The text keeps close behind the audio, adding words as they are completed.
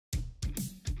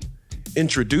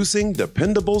Introducing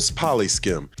Dependable's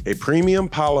PolySkim, a premium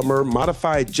polymer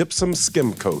modified gypsum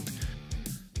skim coat.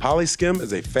 PolySkim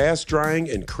is a fast-drying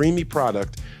and creamy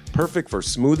product perfect for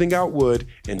smoothing out wood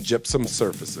and gypsum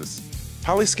surfaces.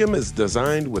 PolySkim is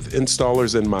designed with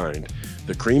installers in mind.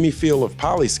 The creamy feel of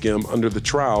PolySkim under the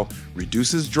trowel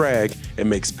reduces drag and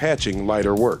makes patching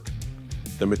lighter work.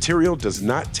 The material does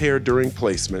not tear during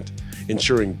placement,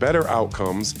 ensuring better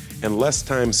outcomes and less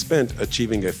time spent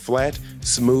achieving a flat,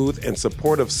 smooth, and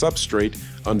supportive substrate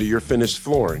under your finished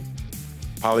flooring.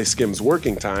 PolySkim's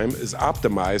working time is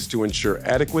optimized to ensure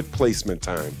adequate placement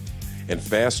time and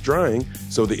fast drying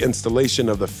so the installation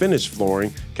of the finished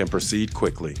flooring can proceed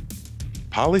quickly.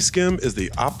 PolySkim is the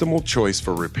optimal choice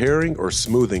for repairing or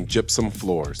smoothing gypsum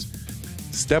floors.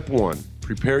 Step 1.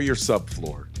 Prepare your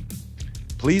subfloor.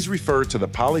 Please refer to the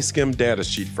PolySkim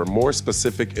datasheet for more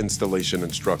specific installation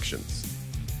instructions.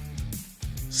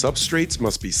 Substrates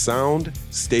must be sound,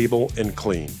 stable, and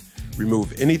clean.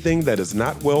 Remove anything that is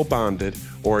not well bonded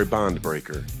or a bond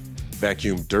breaker.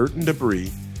 Vacuum dirt and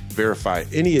debris. Verify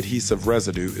any adhesive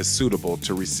residue is suitable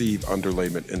to receive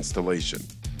underlayment installation.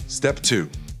 Step 2.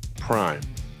 Prime.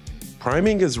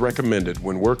 Priming is recommended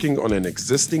when working on an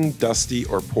existing dusty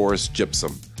or porous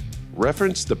gypsum.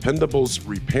 Reference Dependable's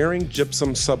Repairing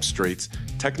Gypsum Substrates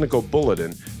technical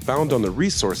bulletin found on the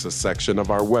resources section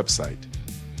of our website.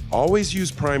 Always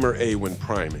use primer A when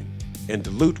priming and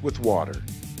dilute with water,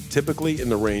 typically in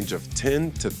the range of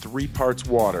 10 to 3 parts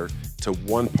water to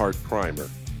 1 part primer.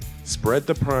 Spread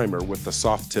the primer with the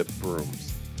soft-tip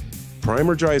brooms.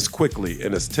 Primer dries quickly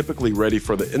and is typically ready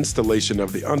for the installation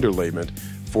of the underlayment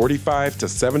 45 to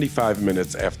 75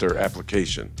 minutes after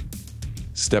application.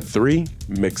 Step 3.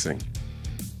 Mixing.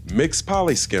 Mix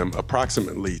PolySkim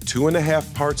approximately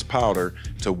 2.5 parts powder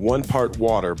to 1 part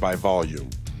water by volume.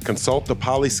 Consult the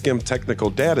PolySkim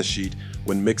technical datasheet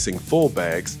when mixing full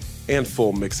bags and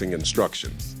full mixing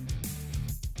instructions.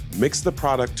 Mix the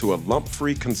product to a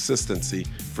lump-free consistency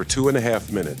for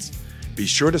 2.5 minutes. Be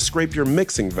sure to scrape your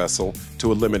mixing vessel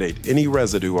to eliminate any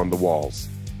residue on the walls.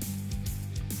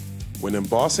 When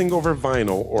embossing over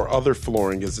vinyl or other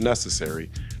flooring is necessary,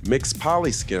 mix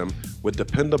PolySkim with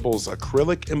Dependable's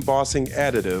acrylic embossing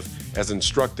additive as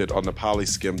instructed on the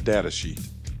PolySkim datasheet.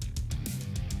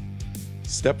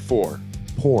 Step 4.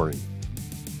 Pouring.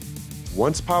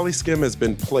 Once PolySkim has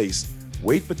been placed,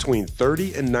 wait between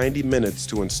 30 and 90 minutes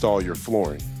to install your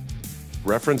flooring.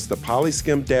 Reference the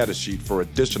PolySkim datasheet for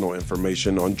additional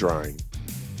information on drying.